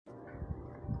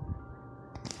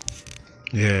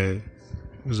Yeah,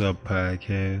 what's up,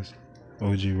 podcast?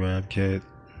 OG Rap Cat.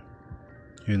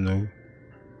 You know,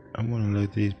 I want to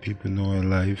let these people know in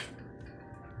life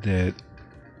that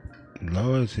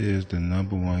loyalty is the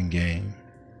number one game.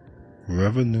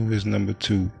 Revenue is number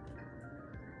two.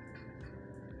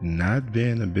 Not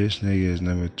being a bitch nigga is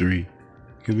number three.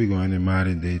 Could be going in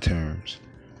modern day terms.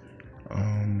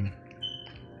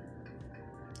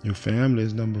 Your family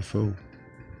is number four.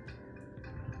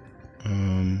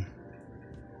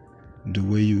 The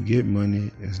way you get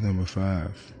money is number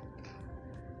five.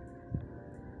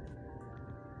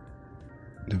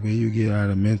 The way you get out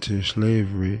of mental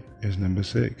slavery is number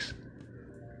six.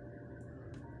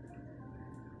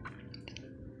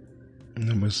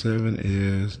 Number seven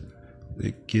is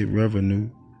to get revenue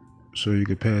so you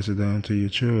can pass it down to your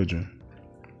children.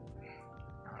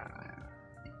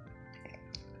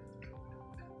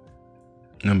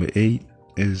 Number eight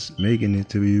is making it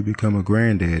till you become a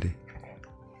granddaddy.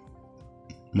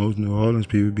 Most New Orleans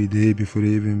people be dead before they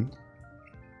even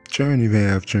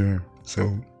have churn.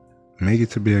 So make it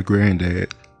to be a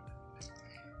granddad.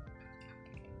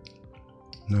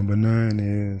 Number nine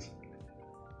is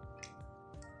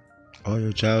all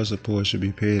your child support should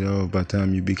be paid off by the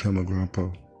time you become a grandpa.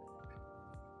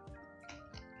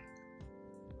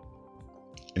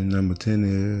 And number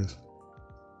 10 is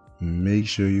make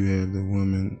sure you have the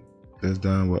woman that's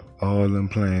down with all them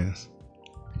plans.